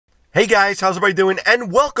Hey guys, how's everybody doing?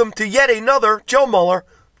 And welcome to yet another Joe Mueller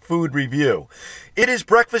food review. It is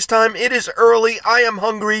breakfast time, it is early, I am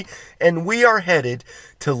hungry, and we are headed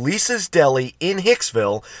to Lisa's Deli in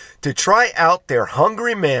Hicksville to try out their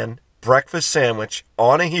Hungry Man breakfast sandwich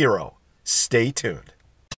on a hero. Stay tuned.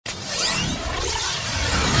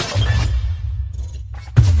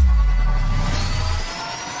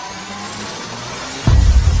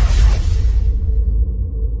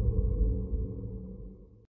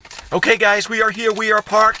 Okay guys, we are here, we are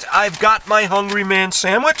parked. I've got my Hungry Man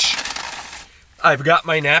sandwich. I've got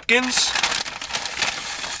my napkins.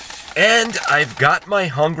 And I've got my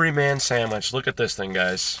Hungry Man sandwich. Look at this thing,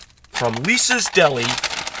 guys. From Lisa's Deli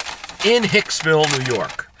in Hicksville, New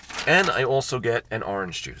York. And I also get an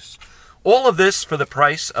orange juice. All of this for the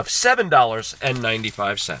price of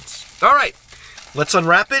 $7.95. All right, let's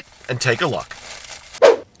unwrap it and take a look.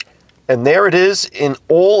 And there it is in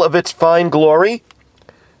all of its fine glory.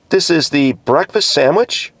 This is the breakfast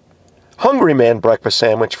sandwich, Hungry Man breakfast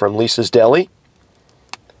sandwich from Lisa's Deli.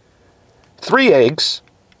 3 eggs,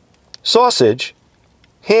 sausage,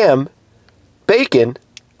 ham, bacon,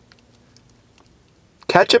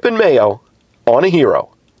 ketchup and mayo on a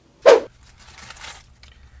hero.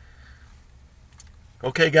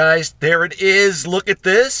 Okay guys, there it is. Look at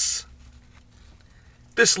this.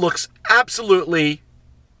 This looks absolutely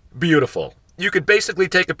beautiful. You could basically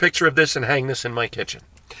take a picture of this and hang this in my kitchen.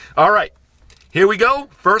 All right, here we go.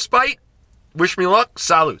 First bite. Wish me luck.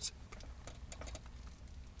 Salute.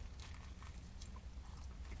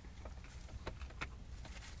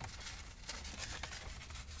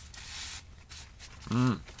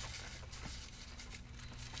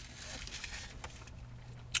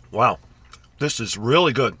 Wow, this is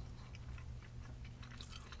really good.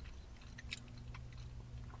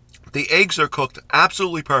 The eggs are cooked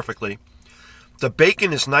absolutely perfectly. The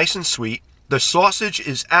bacon is nice and sweet. The sausage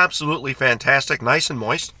is absolutely fantastic, nice and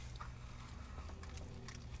moist.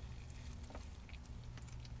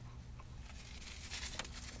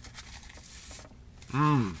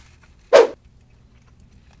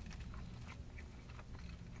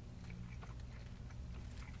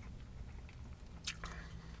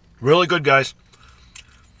 Really good, guys.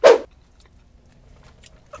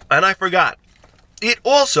 And I forgot, it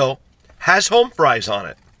also has home fries on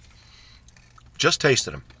it. Just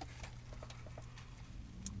tasted them.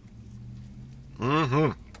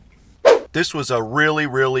 This was a really,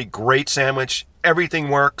 really great sandwich. Everything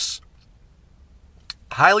works.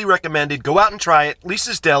 Highly recommended. Go out and try it.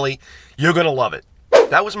 Lisa's Deli. You're going to love it.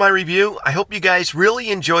 That was my review. I hope you guys really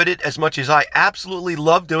enjoyed it as much as I absolutely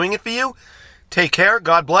love doing it for you. Take care.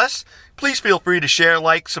 God bless. Please feel free to share,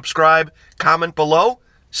 like, subscribe, comment below.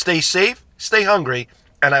 Stay safe, stay hungry,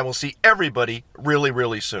 and I will see everybody really,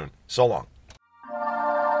 really soon. So long.